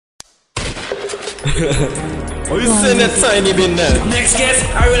Oh, you seen that tiny bin there? Next guest,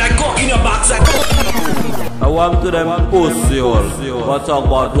 I will like cock in your backside. I want to them pussy hole, but talk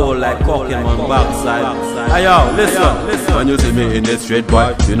about hole like cock in my backside. Hey yo, listen. When you see me in the street,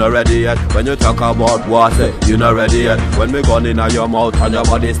 boy, you not ready yet. When you talk about water, you not ready yet. When me gun in your mouth and your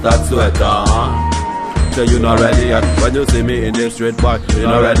body start sweating. Say you not ready yet. When you see me in the street, boy, you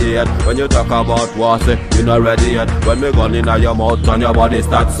not ready yet. When you talk about water, you not ready yet. When me gun in your mouth and your body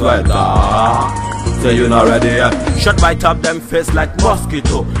start sweating. Say you not ready yet. Shot by top them face like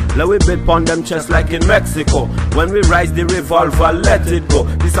mosquito. Let we beat on them chest like in Mexico. When we rise the revolver, let it go.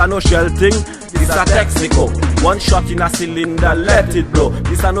 This a no shell thing, this a Texaco. One shot in a cylinder, let it blow.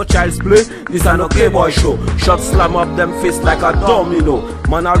 This a no child's play, this a no gay-boy show. Shot slam up them face like a domino.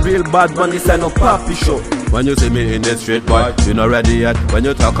 Man a real bad man, this a no papi show. When you see me in the street, boy, you not ready yet. When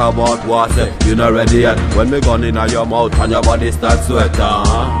you talk about water, you not ready yet. When me gun in your mouth and your body start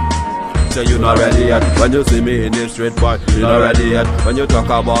sweating. Say you not ready yet. When you see me in the street, boy, you not ready yet. When you talk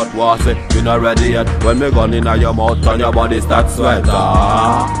about water, you not ready yet. When me gun in your mouth and your body start sweating.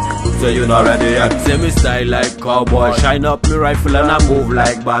 Say you not ready yet. Say me style like cowboy, shine up me rifle and I move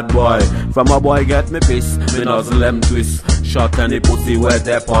like bad boy. From a boy get me piss, me nuzzle them twist. Shot any pussy where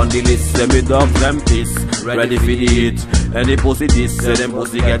they on the list. Say me dog them piss, ready for eat. Any pussy this, say them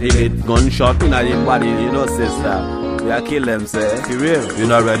pussy get the hit. Gunshot in the body, you know sister. Yeah, kill them, say. For real, you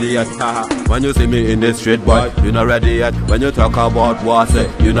not ready yet. When you see me in the street, boy, you not ready yet. When you talk about water,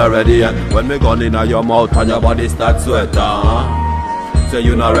 you not ready yet. When me gun in your mouth and your body start sweating. Say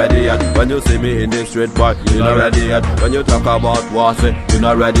you not ready yet. When you see me in the street, boy, you not ready yet. When you talk about water, you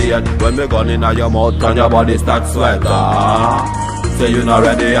not ready yet. When me gun in your mouth and your body start sweating. Say you not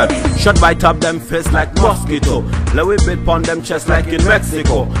ready yet. Shot by top them face like mosquito. Let we beat on them chest like in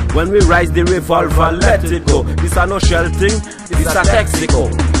Mexico. When we rise the revolver, let it go. This a no shell thing, this a Texaco.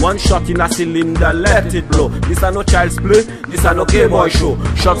 One shot in a cylinder, let it blow. This a no child's play, this a no gay-boy show.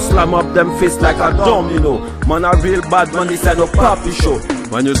 Shot slam up them face like a domino. Man a real bad man, this a no papi show.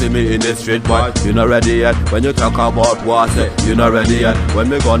 When you see me in the street, boy, you not ready yet. When you talk about water, you not ready yet. When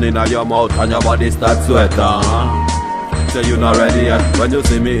me gun in your mouth and your body start sweating. Say you not ready yet. When you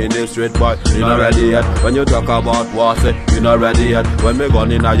see me in the street, boy, you not ready yet. When you talk about water, you not ready yet. When me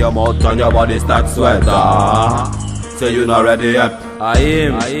gun in your mouth and your body start sweating. Say you not ready yet. I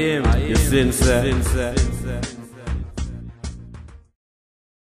am, you sincere.